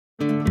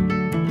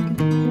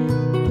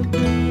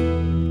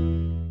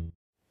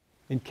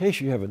In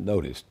case you haven't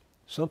noticed,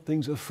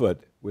 something's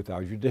afoot with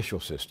our judicial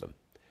system.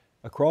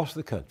 Across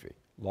the country,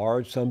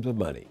 large sums of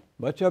money,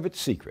 much of it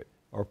secret,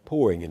 are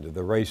pouring into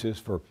the races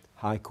for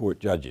high court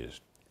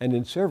judges. And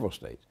in several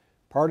states,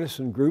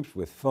 partisan groups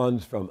with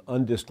funds from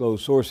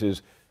undisclosed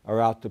sources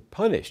are out to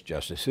punish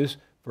justices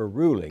for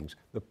rulings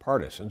the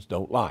partisans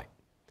don't like.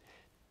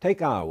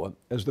 Take Iowa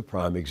as the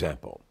prime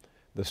example.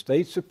 The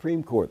state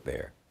Supreme Court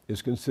there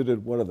is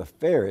considered one of the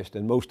fairest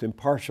and most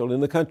impartial in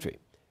the country.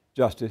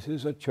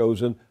 Justices are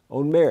chosen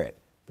on merit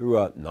through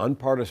a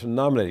nonpartisan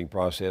nominating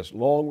process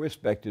long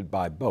respected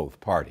by both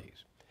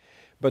parties.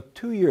 But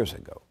 2 years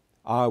ago,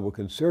 Iowa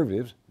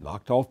conservatives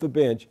knocked off the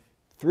bench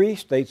 3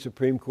 state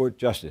Supreme Court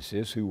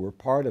justices who were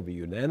part of a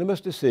unanimous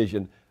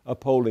decision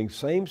upholding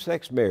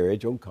same-sex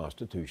marriage on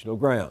constitutional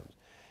grounds.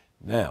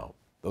 Now,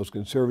 those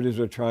conservatives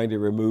are trying to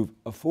remove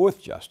a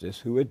 4th justice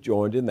who had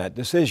joined in that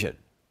decision.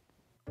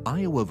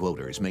 Iowa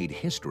voters made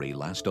history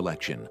last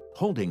election,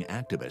 holding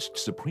activist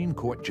Supreme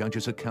Court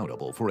judges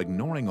accountable for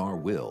ignoring our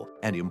will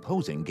and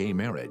imposing gay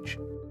marriage.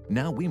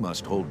 Now we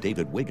must hold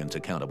David Wiggins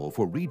accountable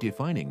for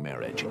redefining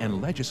marriage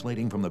and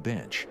legislating from the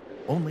bench.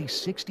 Only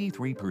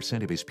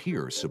 63% of his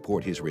peers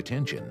support his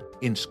retention.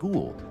 In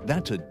school,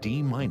 that's a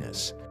D-.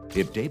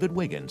 If David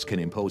Wiggins can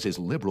impose his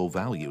liberal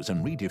values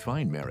and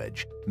redefine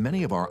marriage,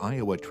 many of our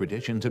Iowa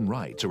traditions and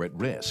rights are at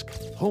risk.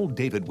 Hold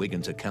David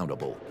Wiggins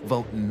accountable.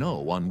 Vote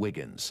no on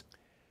Wiggins.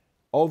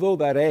 Although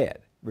that ad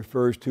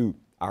refers to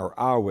our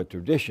Iowa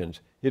traditions,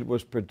 it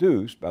was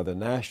produced by the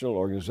National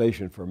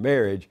Organization for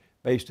Marriage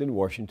based in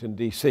Washington,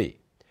 D.C.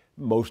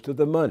 Most of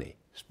the money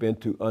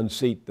spent to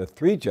unseat the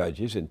 3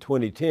 judges in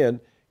 2010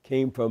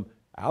 came from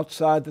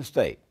outside the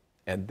state.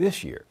 And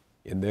this year,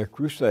 in their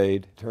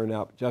crusade to turn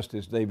out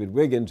Justice David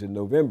Wiggins in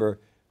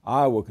November,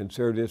 Iowa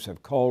conservatives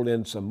have called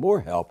in some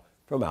more help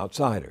from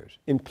outsiders,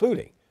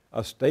 including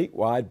a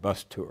statewide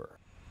bus tour.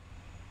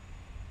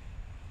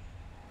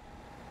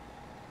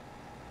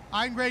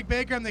 I'm Greg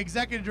Baker. I'm the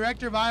Executive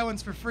Director of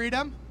Iowans for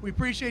Freedom. We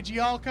appreciate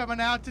you all coming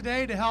out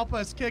today to help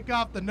us kick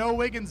off the No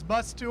Wiggins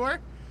bus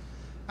tour.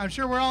 I'm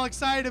sure we're all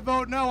excited to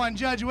vote no on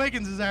Judge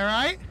Wiggins, is that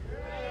right?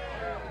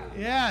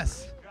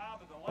 Yes.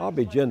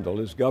 Bobby Jindal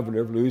is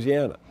governor of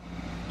Louisiana.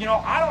 You know,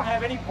 I don't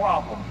have any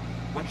problem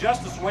with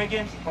Justice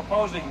Wiggins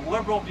proposing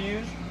liberal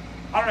views.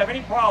 I don't have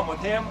any problem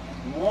with him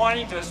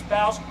wanting to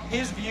espouse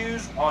his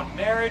views on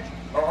marriage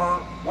or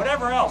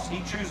whatever else he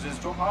chooses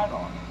to opine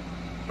on.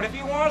 But if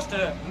he wants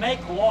to make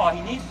law,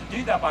 he needs to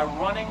do that by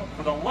running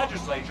for the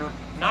legislature,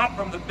 not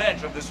from the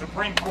bench of the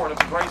Supreme Court of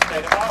the great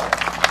state of Iowa.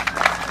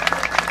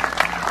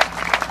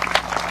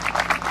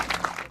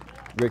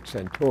 Rick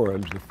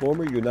Santorum is the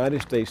former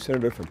United States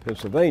Senator from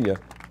Pennsylvania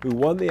who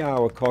won the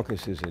Iowa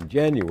caucuses in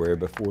January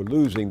before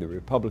losing the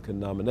Republican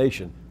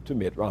nomination to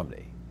Mitt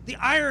Romney. The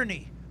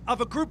irony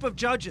of a group of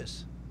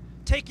judges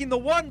taking the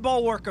one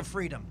bulwark of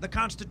freedom, the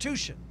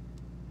Constitution,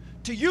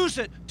 to use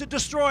it to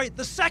destroy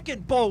the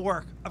second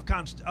bulwark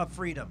of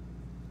freedom,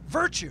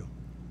 virtue,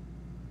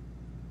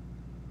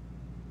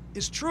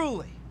 is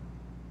truly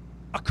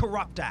a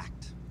corrupt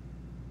act.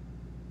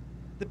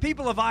 The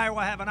people of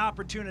Iowa have an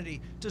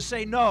opportunity to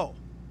say no.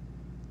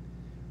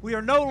 We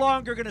are no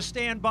longer going to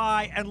stand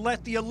by and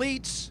let the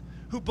elites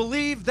who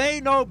believe they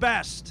know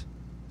best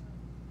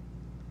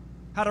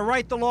how to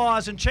write the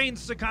laws and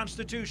change the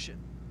Constitution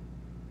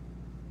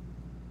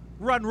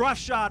run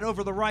roughshod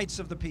over the rights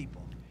of the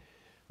people.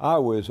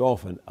 Iowa is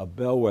often a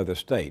bellwether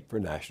state for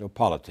national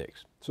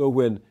politics. So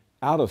when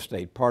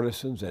out-of-state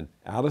partisans and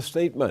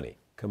out-of-state money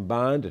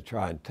combine to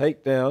try and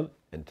take down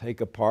and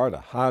take apart a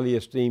highly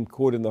esteemed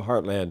court in the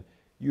heartland,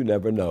 you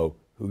never know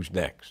who's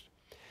next.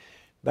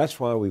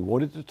 That's why we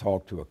wanted to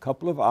talk to a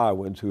couple of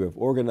Iowans who have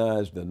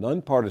organized the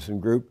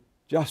nonpartisan group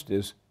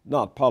Justice,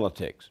 Not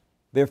Politics.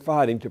 They're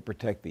fighting to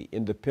protect the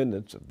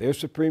independence of their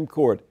Supreme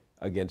Court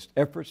against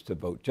efforts to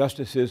vote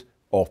justices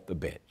off the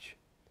bench.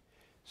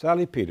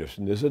 Sally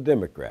Pederson is a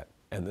Democrat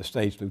and the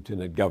state's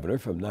lieutenant governor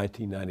from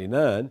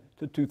 1999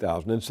 to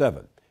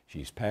 2007.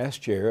 She's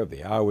past chair of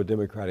the Iowa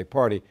Democratic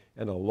Party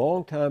and a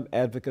longtime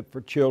advocate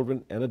for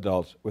children and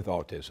adults with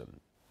autism.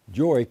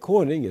 Joy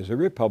Corning is a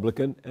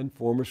Republican and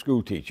former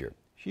school teacher.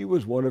 She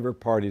was one of her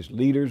party's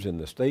leaders in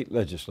the state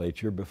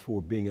legislature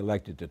before being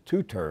elected to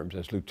 2 terms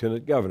as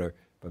lieutenant governor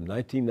from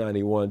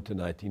 1991 to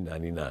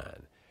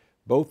 1999.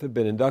 Both have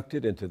been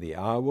inducted into the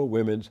Iowa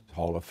Women's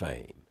Hall of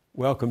Fame.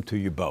 Welcome to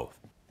you both.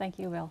 Thank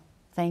you, Will.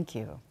 Thank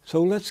you.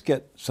 So let's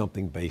get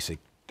something basic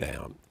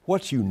down.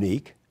 What's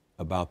unique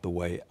about the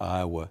way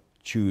Iowa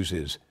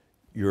chooses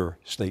your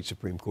state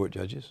Supreme Court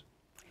judges?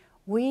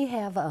 We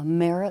have a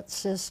merit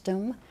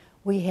system.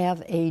 We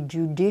have a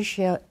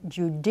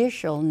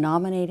judicial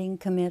nominating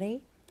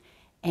committee,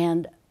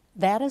 and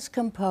that is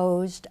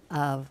composed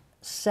of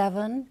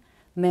 7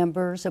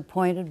 members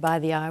appointed by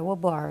the Iowa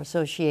Bar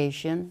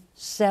Association,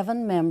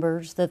 7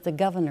 members that the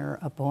governor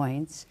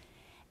appoints,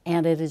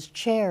 and it is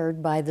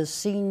chaired by the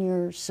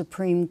senior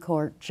Supreme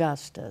Court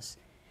justice.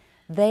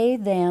 They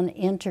then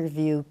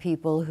interview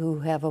people who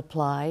have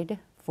applied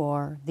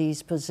for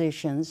these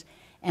positions,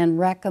 and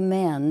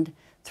recommend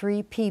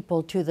 3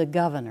 people to the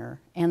governor,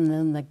 and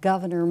then the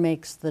governor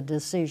makes the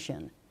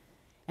decision.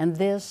 And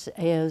this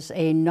is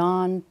a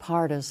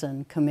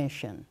nonpartisan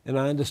commission. And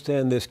I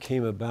understand this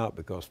came about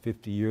because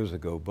 50 years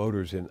ago,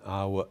 voters in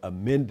Iowa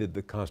amended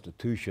the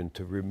Constitution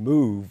to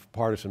remove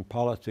partisan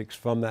politics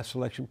from that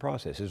selection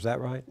process. Is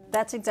that right?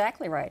 That's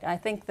exactly right. I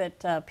think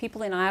that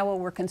people in Iowa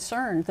were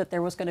concerned that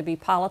there was going to be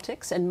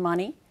politics and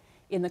money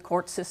in the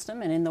court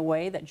system and in the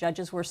way that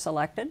judges were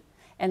selected.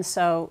 And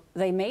so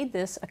they made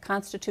this a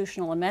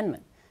constitutional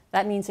amendment.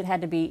 That means it had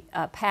to be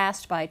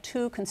passed by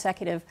 2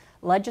 consecutive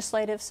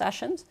legislative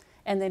sessions,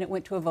 and then it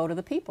went to a vote of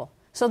the people.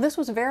 So this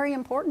was very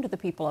important to the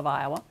people of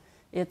Iowa.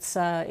 It's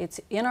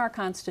in our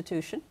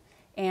Constitution,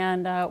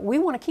 and we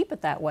want to keep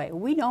it that way.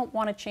 We don't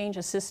want to change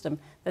a system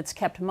that's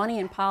kept money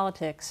and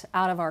politics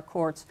out of our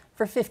courts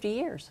for 50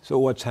 years. So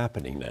what's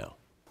happening now?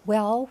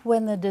 Well,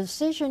 when the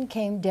decision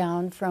came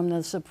down from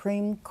the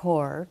Supreme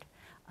Court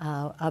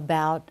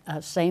about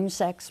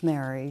same-sex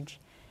marriage,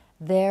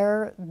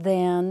 there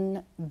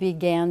then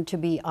began to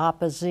be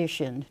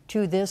opposition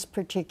to this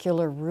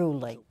particular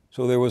ruling.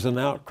 So there was an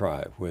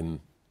outcry when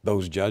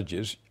those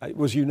judges, it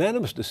was a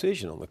unanimous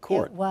decision on the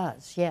court. It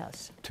was,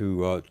 yes.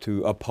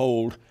 To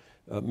uphold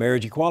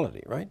marriage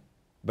equality, right?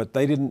 But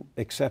they didn't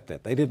accept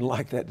that. They didn't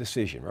like that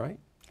decision, right?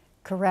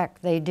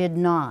 Correct, they did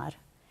not,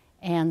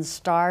 and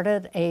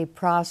started a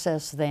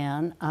process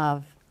then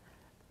of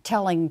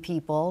telling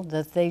people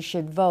that they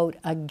should vote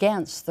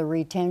against the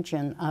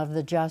retention of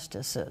the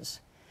justices,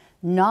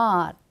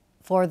 not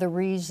for the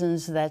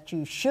reasons that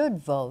you should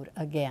vote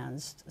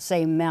against,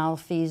 say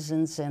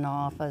malfeasance in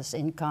office,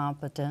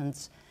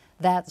 incompetence,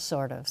 that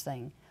sort of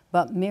thing,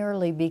 but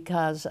merely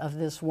because of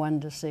this one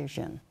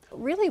decision.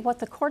 Really what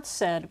the court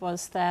said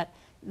was that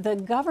the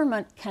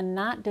government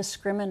cannot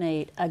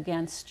discriminate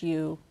against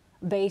you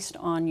based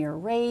on your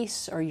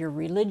race or your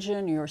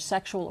religion, your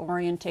sexual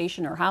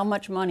orientation, or how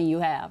much money you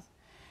have.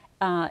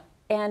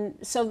 And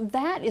so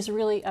that is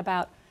really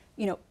about,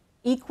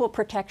 equal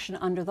protection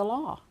under the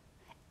law.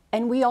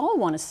 And we all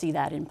want to see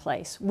that in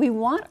place. We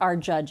want our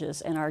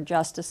judges and our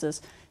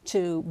justices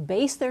to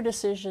base their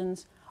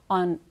decisions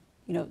on,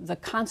 the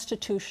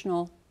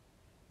constitutional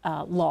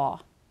law.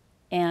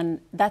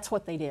 And that's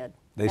what they did.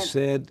 They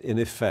said, in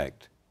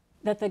effect,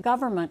 that the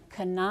government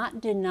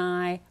cannot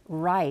deny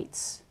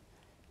rights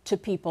to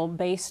people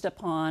based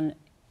upon,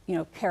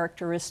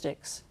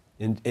 characteristics.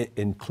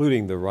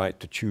 Including the right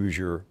to choose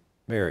your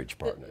marriage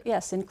partner.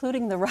 Yes,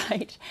 including the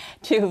right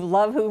to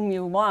love whom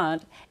you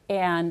want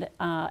and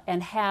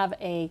have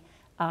a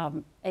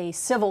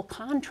civil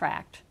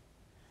contract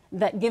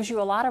that gives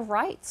you a lot of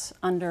rights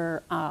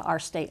under our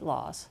state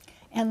laws.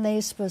 And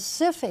they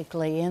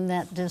specifically in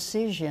that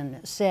decision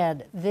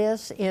said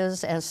this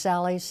is, as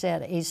Sally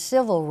said, a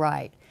civil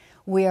right.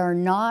 We are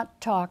not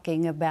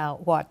talking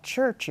about what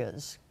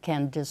churches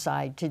can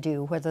decide to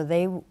do, whether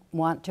they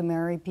want to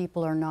marry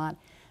people or not.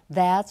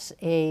 That's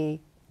a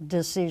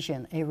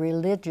decision, a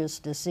religious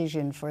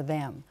decision for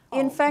them.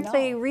 In fact,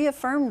 they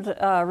reaffirmed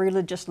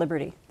religious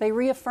liberty. They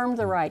reaffirmed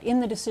the right in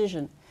the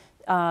decision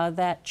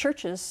that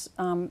churches,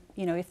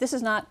 if this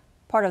is not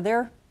part of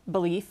their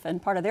belief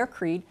and part of their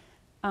creed,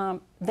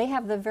 they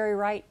have the very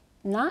right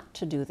not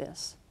to do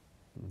this.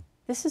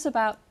 This is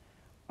about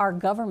our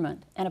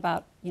government and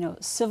about,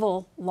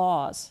 civil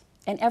laws,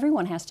 and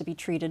everyone has to be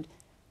treated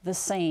the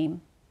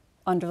same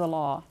under the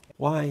law.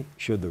 Why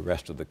should the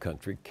rest of the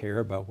country care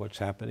about what's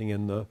happening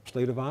in the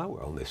state of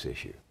Iowa on this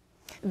issue?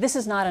 This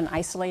is not an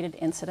isolated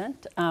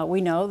incident.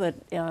 We know that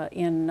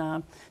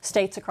in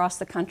states across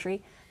the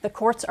country, the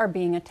courts are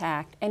being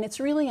attacked, and it's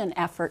really an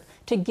effort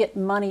to get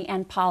money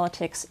and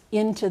politics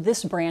into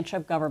this branch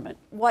of government.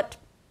 What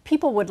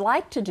people would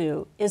like to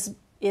do is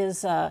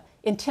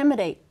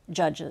intimidate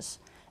judges,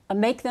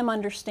 make them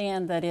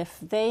understand that if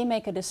they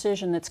make a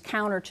decision that's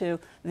counter to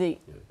the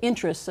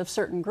interests of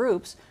certain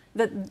groups,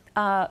 that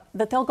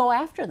they'll go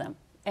after them,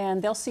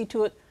 and they'll see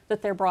to it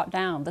that they're brought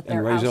down, that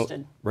they're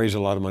ousted. Raise a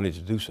lot of money to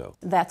do so.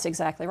 That's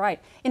exactly right.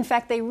 In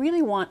fact, they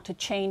really want to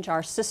change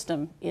our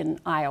system in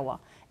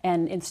Iowa.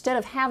 And instead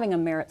of having a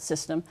merit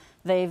system,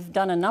 they've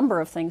done a number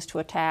of things to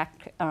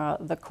attack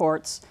the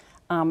courts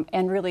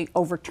and really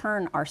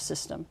overturn our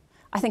system.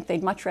 I think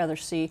they'd much rather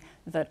see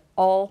that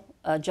all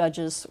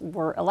judges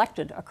were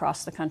elected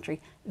across the country.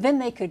 Then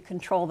they could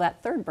control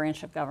that third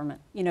branch of government.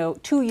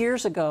 2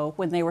 years ago,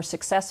 when they were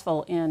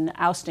successful in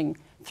ousting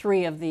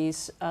 3 of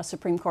these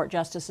Supreme Court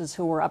justices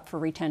who were up for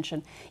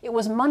retention, it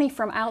was money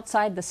from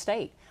outside the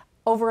state.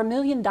 Over $1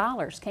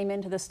 million came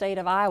into the state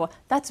of Iowa.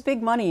 That's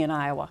big money in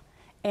Iowa.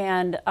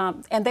 And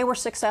they were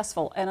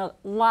successful, and a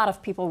lot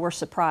of people were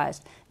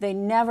surprised. They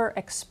never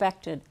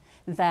expected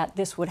that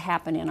this would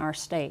happen in our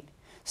state.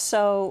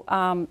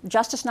 So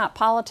Justice Not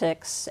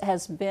Politics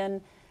has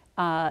been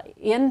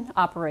in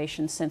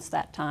operation since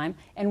that time,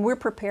 and we're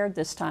prepared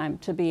this time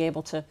to be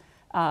able to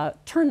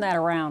turn that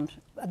around.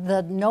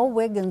 The No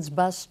Wiggins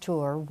bus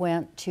tour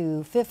went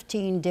to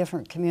 15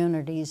 different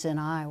communities in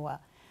Iowa,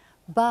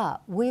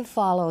 but we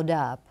followed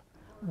up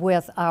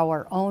with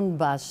our own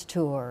bus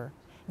tour,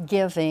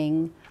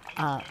 giving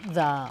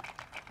the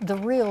the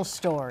real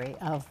story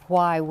of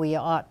why we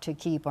ought to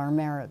keep our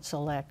merit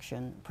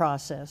selection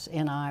process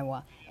in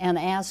Iowa and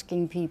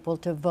asking people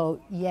to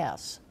vote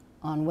yes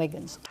on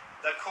Wiggins.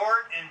 The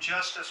court and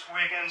Justice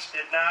Wiggins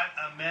did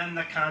not amend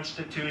the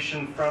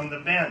Constitution from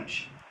the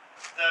bench.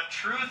 The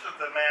truth of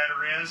the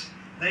matter is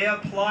they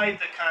applied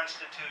the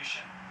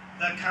Constitution.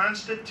 The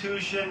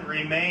Constitution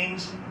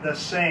remains the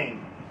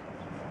same.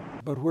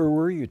 But where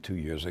were you 2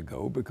 years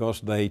ago?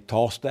 Because they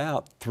tossed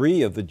out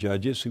 3 of the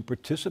judges who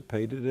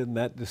participated in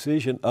that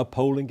decision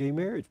upholding gay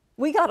marriage.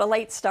 We got a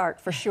late start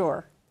for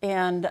sure,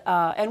 and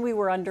we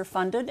were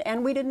underfunded,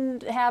 and we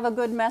didn't have a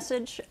good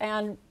message,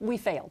 and we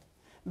failed.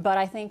 But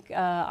I think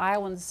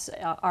Iowans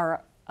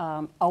are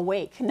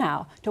awake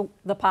now to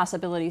the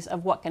possibilities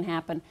of what can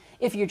happen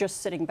if you're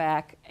just sitting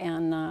back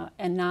and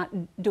not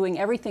doing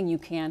everything you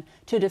can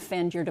to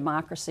defend your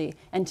democracy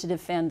and to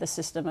defend the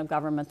system of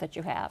government that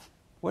you have.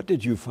 What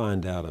did you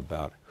find out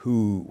about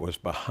who was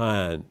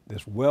behind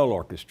this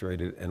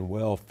well-orchestrated and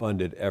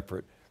well-funded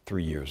effort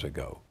 3 years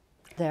ago?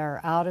 There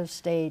are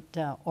out-of-state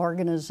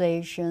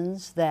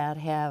organizations that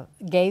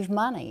gave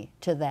money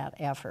to that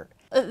effort.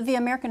 The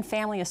American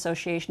Family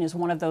Association is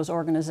one of those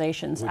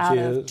organizations Which out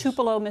is? of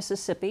Tupelo,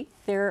 Mississippi.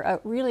 They're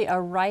really a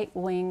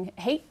right-wing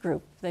hate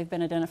group. They've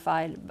been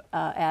identified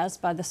as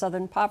by the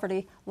Southern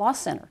Poverty Law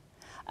Center.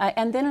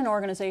 And then an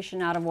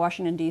organization out of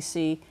Washington,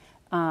 D.C.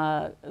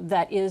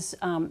 That is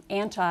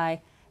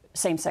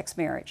anti-same-sex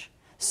marriage.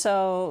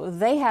 So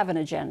they have an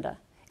agenda,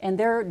 and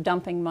they're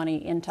dumping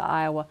money into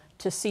Iowa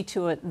to see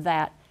to it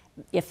that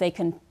if they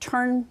can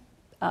turn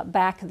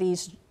back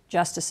these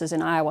justices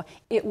in Iowa,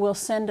 it will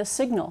send a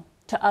signal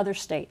to other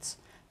states.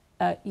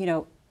 You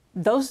know,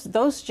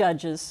 those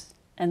judges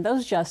and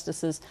those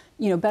justices,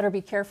 you know, better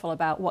be careful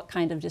about what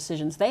kind of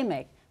decisions they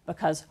make,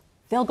 because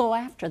they'll go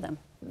after them.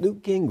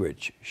 Newt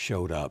Gingrich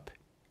showed up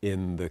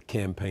in the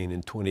campaign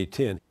in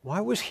 2010.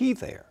 Why was he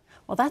there?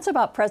 Well, that's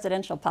about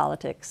presidential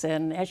politics,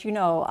 and as you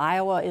know,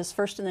 Iowa is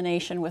first in the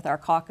nation with our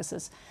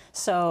caucuses.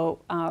 So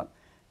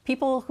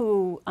people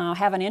who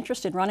have an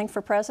interest in running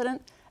for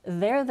president,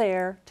 they're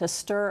there to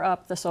stir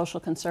up the social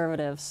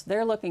conservatives.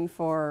 They're looking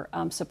for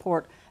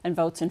support and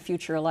votes in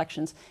future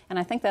elections. And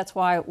I think that's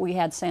why we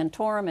had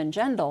Santorum and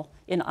Jindal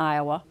in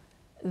Iowa.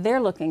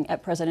 They're looking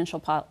at presidential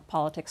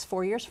politics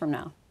 4 years from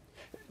now.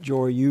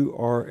 Joy, you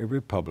are a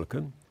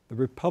Republican. The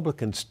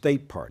Republican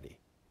State Party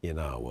in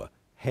Iowa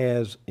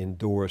has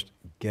endorsed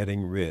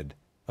getting rid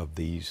of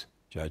these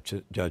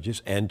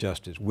judges and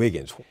Justice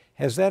Wiggins.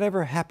 Has that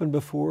ever happened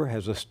before?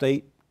 Has a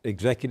state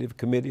executive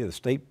committee of the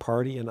state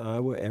party in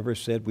Iowa ever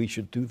said we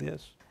should do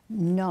this?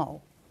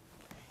 No.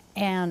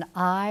 And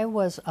I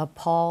was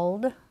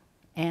appalled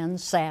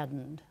and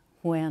saddened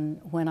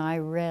when I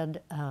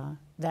read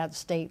that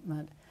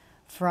statement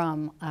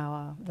from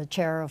the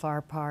chair of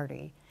our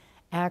party,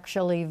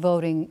 actually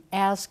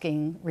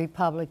asking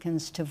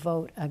Republicans to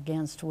vote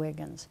against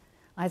Wiggins.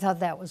 I thought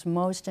that was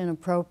most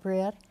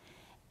inappropriate,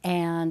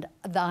 and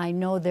I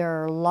know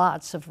there are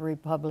lots of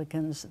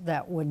Republicans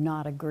that would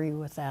not agree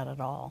with that at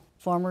all.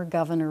 Former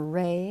Governor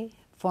Ray,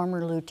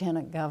 former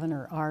Lieutenant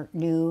Governor Art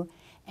New,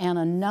 and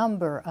a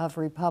number of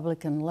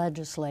Republican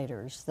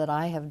legislators that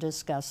I have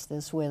discussed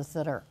this with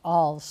that are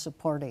all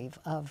supportive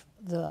of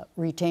the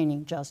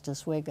retaining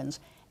Justice Wiggins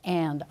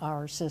and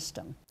our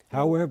system.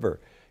 However,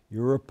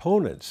 your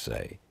opponents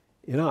say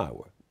in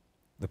Iowa,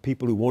 the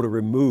people who want to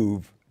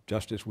remove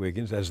Justice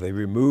Wiggins, as they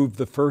removed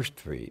the first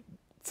 3,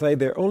 say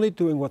they're only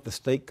doing what the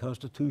state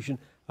constitution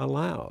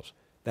allows,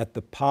 that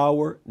the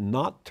power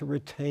not to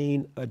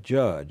retain a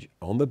judge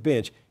on the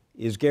bench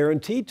is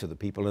guaranteed to the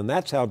people, and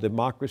that's how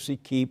democracy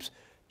keeps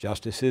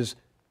justices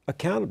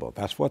accountable.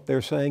 That's what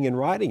they're saying in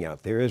writing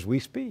out there as we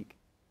speak.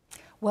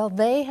 Well,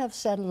 they have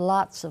said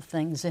lots of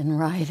things in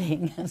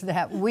writing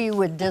that we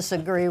would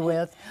disagree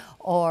with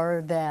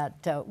or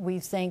that we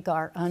think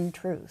are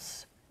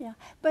untruths. Yeah,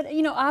 but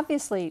you know,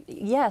 obviously,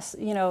 yes,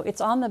 you know,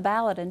 it's on the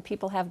ballot and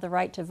people have the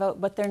right to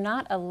vote, but they're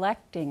not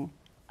electing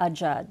a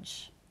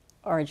judge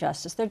or a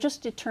justice. They're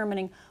just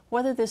determining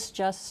whether this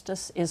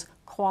justice is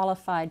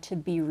qualified to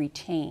be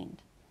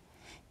retained.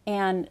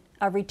 And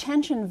a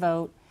retention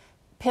vote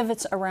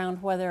pivots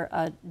around whether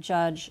a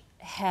judge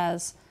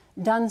has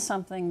done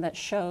something that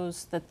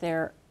shows that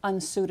they're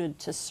unsuited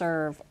to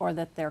serve or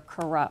that they're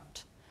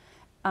corrupt.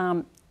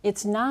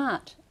 It's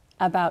not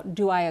about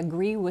do I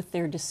agree with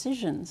their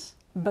decisions,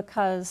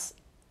 because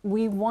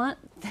we want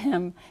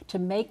them to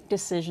make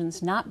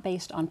decisions not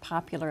based on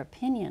popular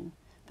opinion,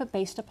 but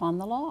based upon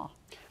the law.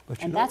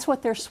 And that's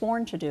what they're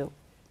sworn to do.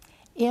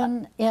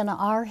 In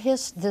our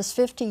this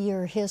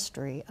 50-year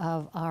history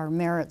of our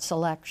merit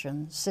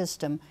selection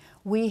system,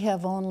 we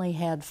have only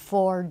had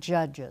 4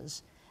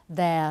 judges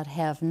that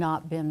have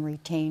not been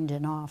retained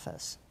in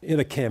office.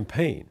 In a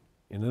campaign,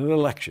 in an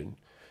election,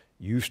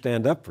 you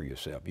stand up for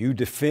yourself. You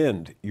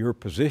defend your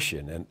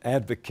position and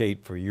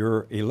advocate for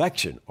your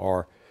election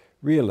or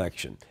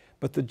re-election.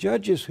 But the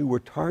judges who were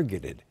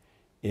targeted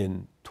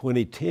in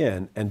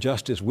 2010 and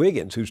Justice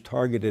Wiggins, who's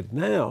targeted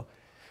now,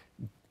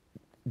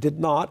 did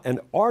not and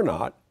are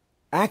not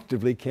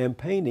actively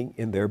campaigning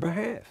in their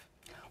behalf.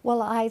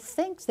 Well, I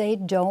think they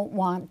don't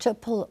want to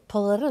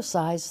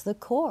politicize the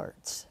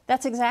courts.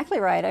 That's exactly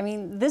right. I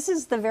mean, this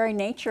is the very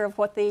nature of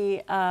what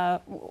the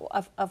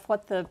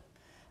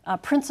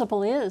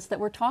principle is that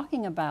we're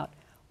talking about.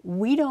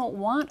 We don't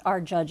want our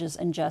judges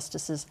and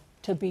justices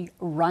to be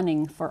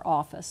running for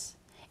office,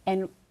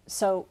 and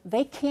so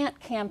they can't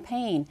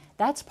campaign.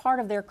 That's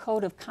part of their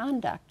code of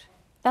conduct.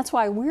 That's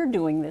why we're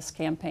doing this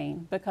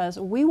campaign, because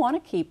we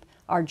want to keep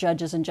our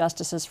judges and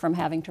justices from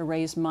having to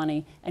raise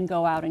money and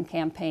go out and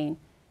campaign.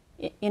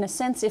 In a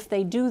sense, if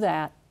they do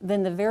that,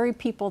 then the very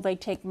people they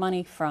take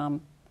money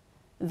from,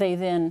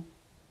 there's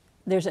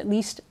at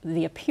least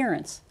the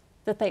appearance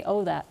that they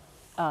owe that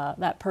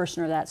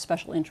person or that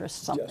special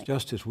interest something.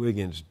 Justice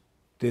Wiggins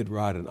did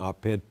write an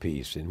op-ed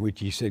piece in which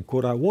he said,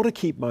 quote, "I want to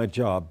keep my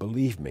job,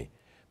 believe me,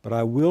 but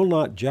I will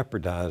not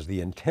jeopardize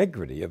the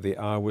integrity of the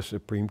Iowa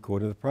Supreme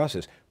Court in the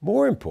process.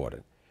 More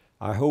important,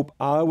 I hope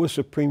Iowa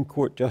Supreme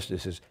Court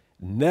justices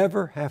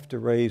never have to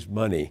raise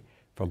money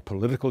from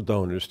political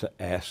donors to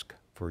ask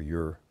for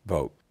your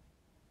vote."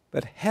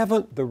 But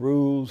haven't the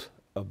rules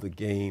of the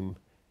game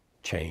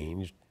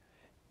changed,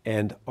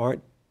 and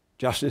aren't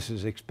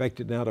justices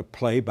expected now to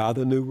play by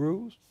the new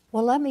rules?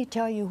 Well, let me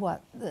tell you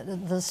what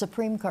the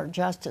Supreme Court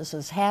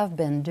justices have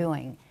been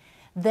doing.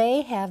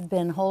 They have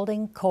been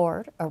holding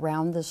court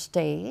around the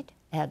state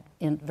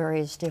in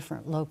various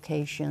different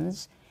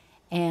locations,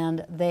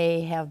 and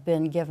they have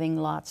been giving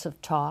lots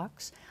of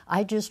talks.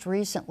 I just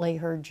recently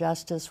heard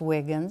Justice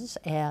Wiggins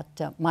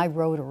at my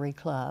Rotary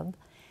Club,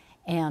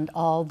 and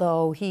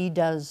although he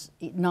does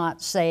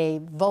not say,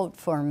 "Vote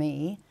for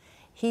me,"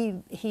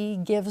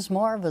 he gives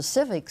more of a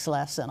civics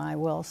lesson, I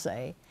will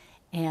say.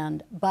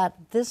 But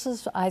this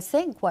is, I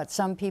think, what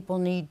some people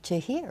need to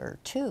hear,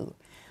 too.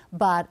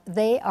 But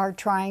they are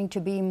trying to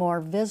be more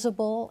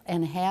visible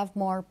and have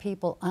more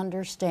people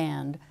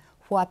understand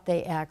what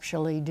they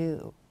actually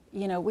do.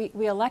 You know,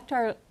 we elect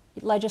our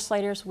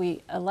legislators,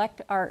 we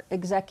elect our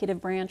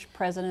executive branch,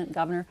 president,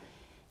 governor.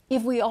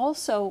 If we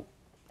also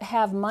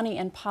have money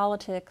and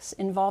politics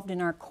involved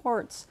in our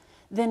courts,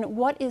 then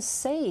what is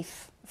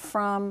safe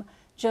from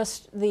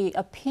just the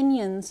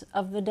opinions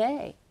of the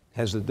day?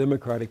 Has the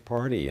Democratic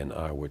Party in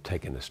Iowa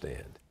taken a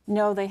stand?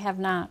 No, they have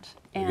not.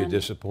 Are you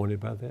disappointed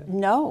by that?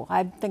 No,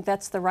 I think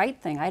that's the right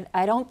thing.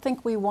 I don't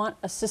think we want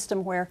a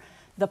system where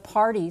the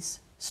parties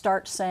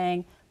start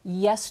saying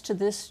yes to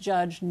this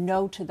judge,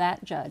 no to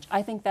that judge.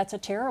 I think that's a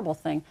terrible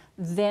thing.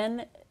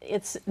 Then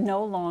it's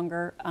no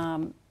longer,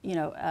 then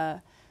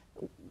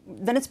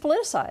it's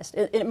politicized.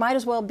 It might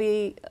as well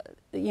be,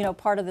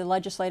 part of the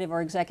legislative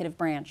or executive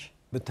branch.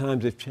 The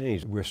times have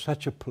changed. We're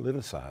such a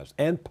politicized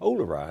and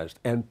polarized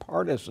and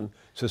partisan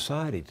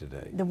society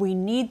today. We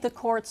need the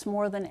courts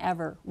more than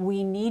ever.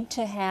 We need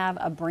to have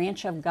a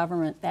branch of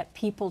government that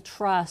people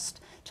trust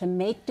to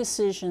make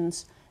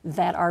decisions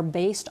that are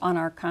based on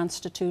our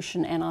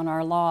Constitution and on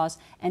our laws,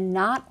 and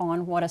not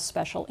on what a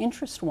special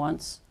interest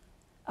wants,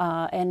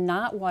 and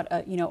not what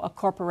a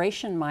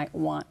corporation might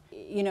want.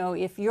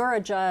 If you're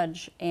a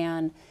judge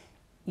and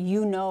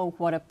you know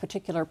what a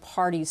particular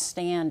party's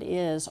stand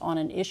is on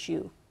an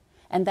issue,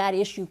 and that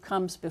issue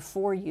comes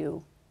before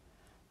you,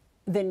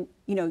 then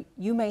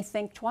you may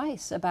think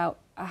twice about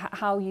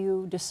how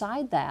you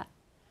decide that,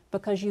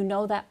 because you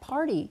know that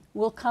party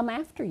will come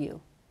after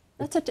you.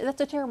 That's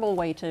a terrible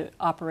way to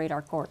operate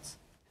our courts.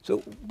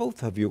 So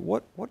both of you,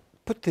 what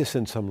put this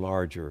in some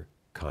larger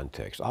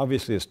context?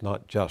 Obviously, it's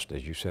not just,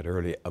 as you said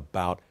earlier,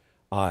 about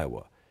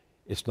Iowa.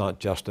 It's not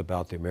just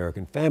about the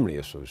American Family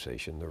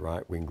Association, the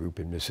right-wing group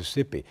in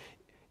Mississippi.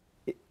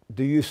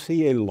 Do you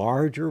see a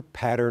larger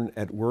pattern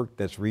at work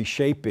that's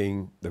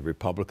reshaping the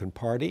Republican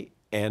Party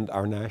and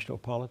our national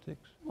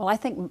politics? Well, I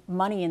think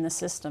money in the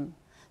system.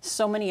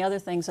 So many other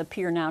things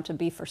appear now to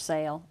be for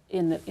sale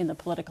in the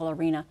political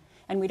arena,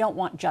 and we don't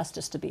want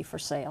justice to be for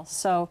sale.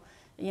 So,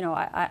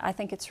 I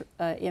think it's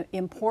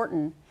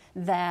important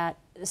that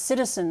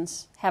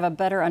citizens have a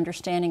better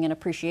understanding and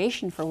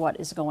appreciation for what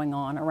is going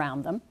on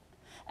around them,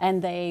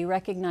 and they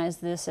recognize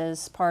this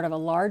as part of a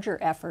larger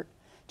effort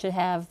to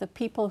have the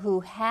people who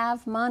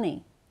have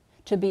money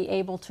to be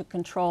able to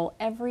control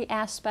every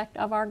aspect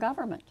of our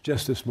government.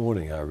 Just this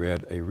morning, I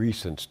read a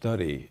recent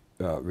study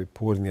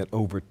reporting that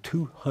over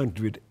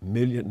 $200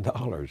 million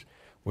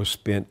was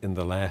spent in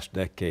the last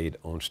decade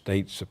on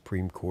state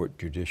Supreme Court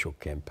judicial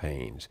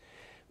campaigns.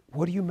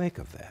 What do you make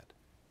of that,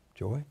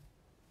 Joy?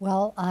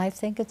 Well, I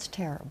think it's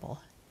terrible.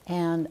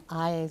 And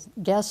I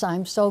guess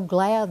I'm so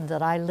glad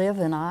that I live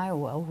in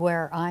Iowa,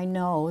 where I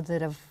know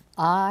that if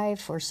I,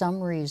 for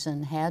some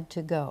reason, had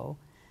to go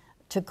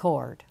to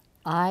court,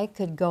 I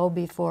could go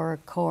before a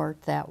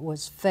court that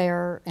was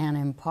fair and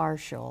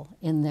impartial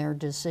in their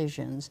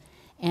decisions,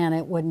 and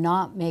it would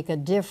not make a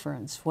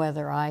difference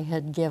whether I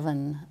had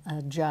given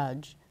a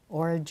judge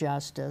or a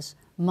justice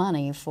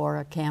money for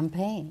a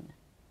campaign.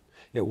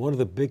 Yeah, one of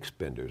the big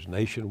spenders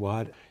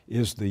nationwide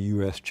is the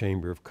U.S.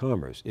 Chamber of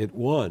Commerce. It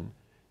won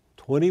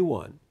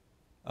 21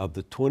 of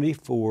the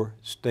 24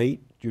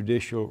 state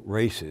judicial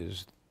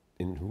races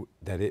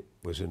that it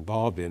was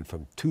involved in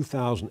from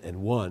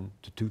 2001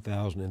 to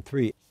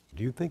 2003.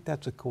 Do you think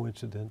that's a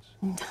coincidence?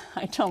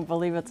 I don't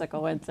believe it's a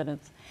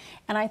coincidence.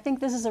 And I think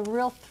this is a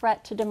real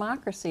threat to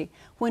democracy.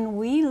 When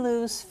we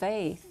lose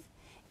faith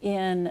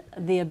in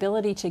the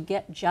ability to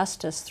get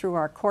justice through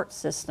our court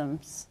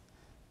systems,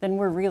 then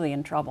we're really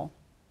in trouble.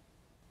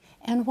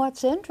 And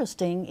what's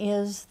interesting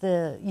is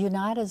the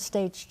United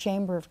States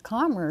Chamber of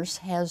Commerce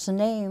has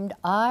named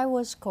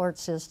Iowa's court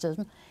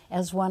system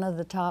as one of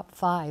the top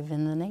 5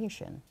 in the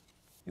nation.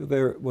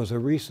 There was a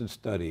recent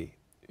study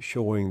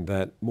showing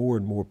that more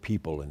and more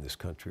people in this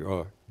country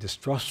are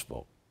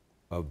distrustful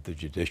of the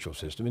judicial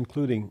system,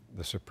 including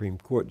the Supreme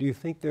Court. Do you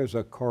think there's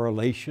a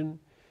correlation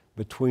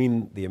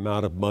between the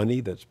amount of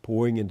money that's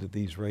pouring into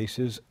these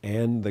races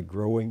and the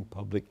growing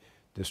public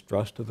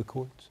distrust of the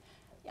courts?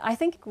 I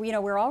think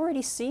we're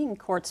already seeing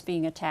courts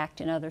being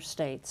attacked in other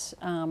states,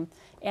 and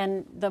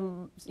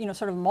the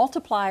sort of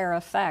multiplier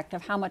effect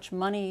of how much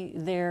money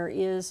there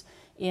is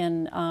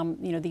in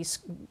these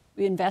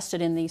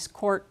invested in these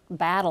court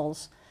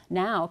battles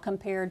now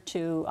compared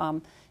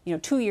to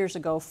 2 years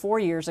ago, 4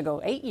 years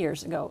ago, 8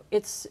 years ago.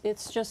 It's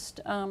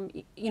just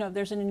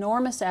there's an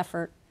enormous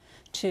effort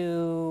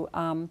to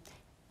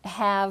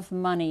have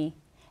money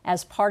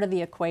as part of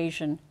the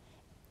equation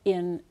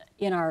in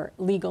our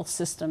legal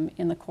system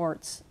in the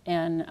courts,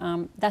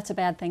 and that's a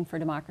bad thing for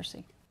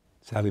democracy.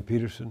 Sally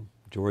Pederson,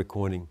 Jory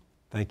Corning,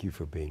 thank you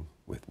for being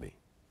with me.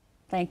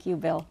 Thank you,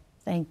 Bill.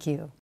 Thank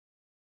you.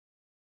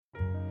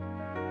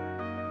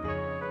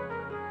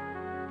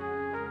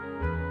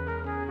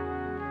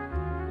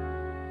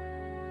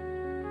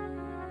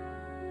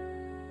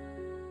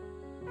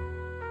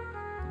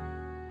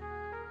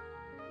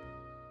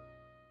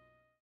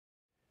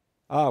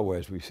 Iowa,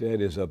 as we said,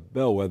 is a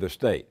bellwether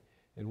state,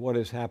 and what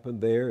has happened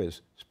there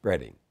is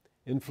spreading.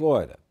 In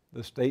Florida,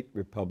 the state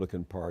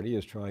Republican Party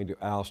is trying to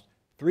oust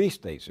 3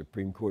 state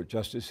Supreme Court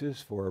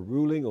justices for a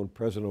ruling on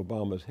President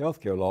Obama's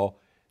health care law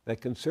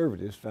that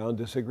conservatives found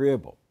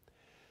disagreeable.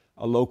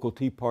 A local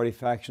Tea Party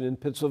faction in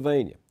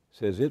Pennsylvania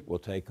says it will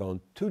take on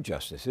 2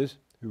 justices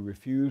who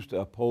refused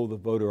to uphold the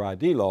voter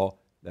ID law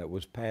that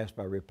was passed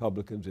by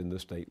Republicans in the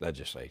state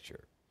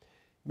legislature.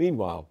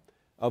 Meanwhile,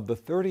 of the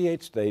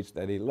 38 states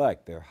that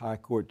elect their high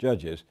court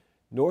judges,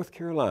 North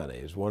Carolina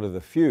is one of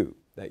the few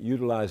that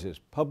utilizes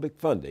public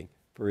funding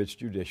for its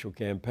judicial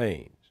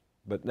campaigns.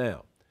 But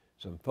now,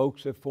 some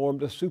folks have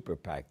formed a super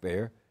PAC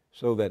there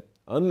so that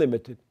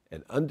unlimited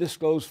and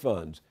undisclosed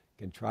funds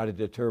can try to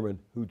determine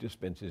who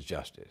dispenses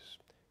justice.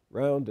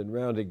 Round and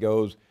round it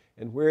goes,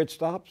 and where it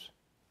stops,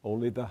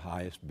 only the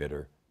highest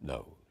bidder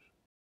knows.